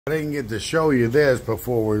I didn't get to show you this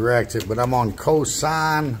before we wrecked it, but I'm on Koh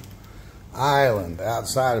San Island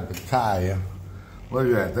outside of Pattaya. Look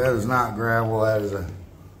at that. That is not gravel. That is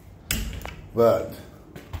but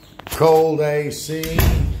cold AC.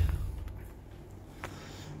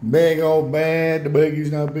 Big old bed. The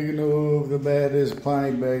boogie's not big enough. The bed is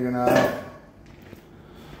plenty big enough.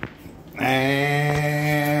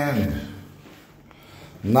 And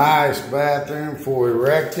nice bathroom before we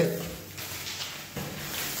wrecked it.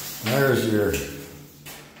 There's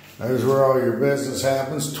where all your business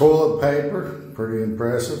happens. Toilet paper, pretty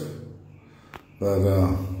impressive. But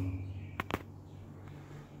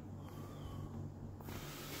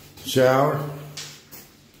shower.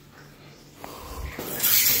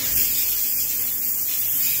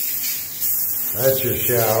 That's your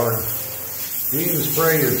shower. You can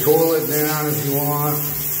spray your toilet down if you want.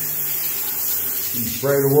 You can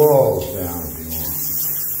spray the walls down if you want.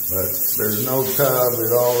 But there's no tub,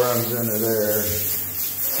 it all runs into there.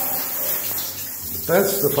 But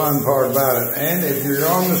that's the fun part about it. And if you're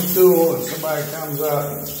on the stool and somebody comes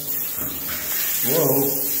up,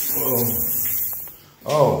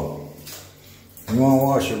 oh, you want to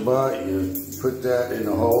wash your butt, you put that in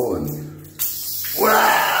the hole and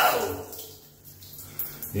wow!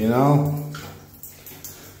 You know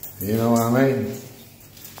what I mean?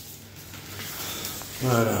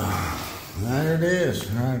 But there it is,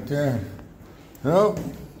 right there. Oh.